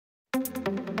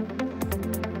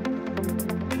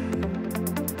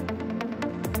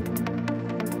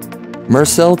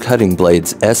Mercel Cutting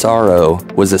Blades SRO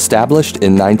was established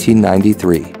in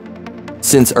 1993.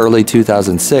 Since early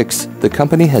 2006, the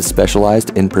company has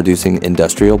specialized in producing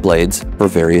industrial blades for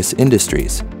various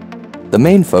industries. The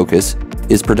main focus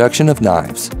is production of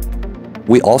knives.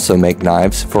 We also make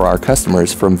knives for our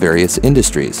customers from various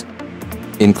industries,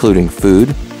 including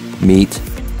food, meat,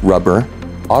 rubber,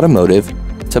 automotive,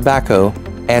 tobacco,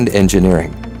 and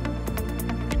engineering.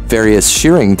 Various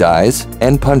shearing dies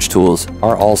and punch tools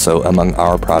are also among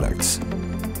our products.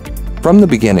 From the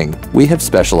beginning, we have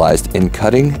specialized in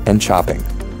cutting and chopping.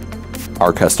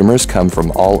 Our customers come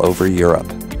from all over Europe.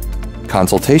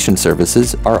 Consultation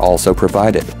services are also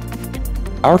provided.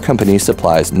 Our company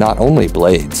supplies not only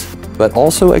blades, but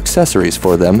also accessories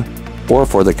for them or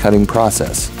for the cutting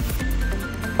process.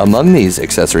 Among these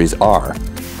accessories are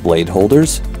blade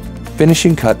holders,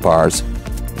 finishing cut bars,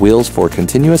 wheels for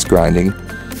continuous grinding,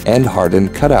 and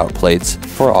hardened cutout plates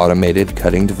for automated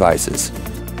cutting devices.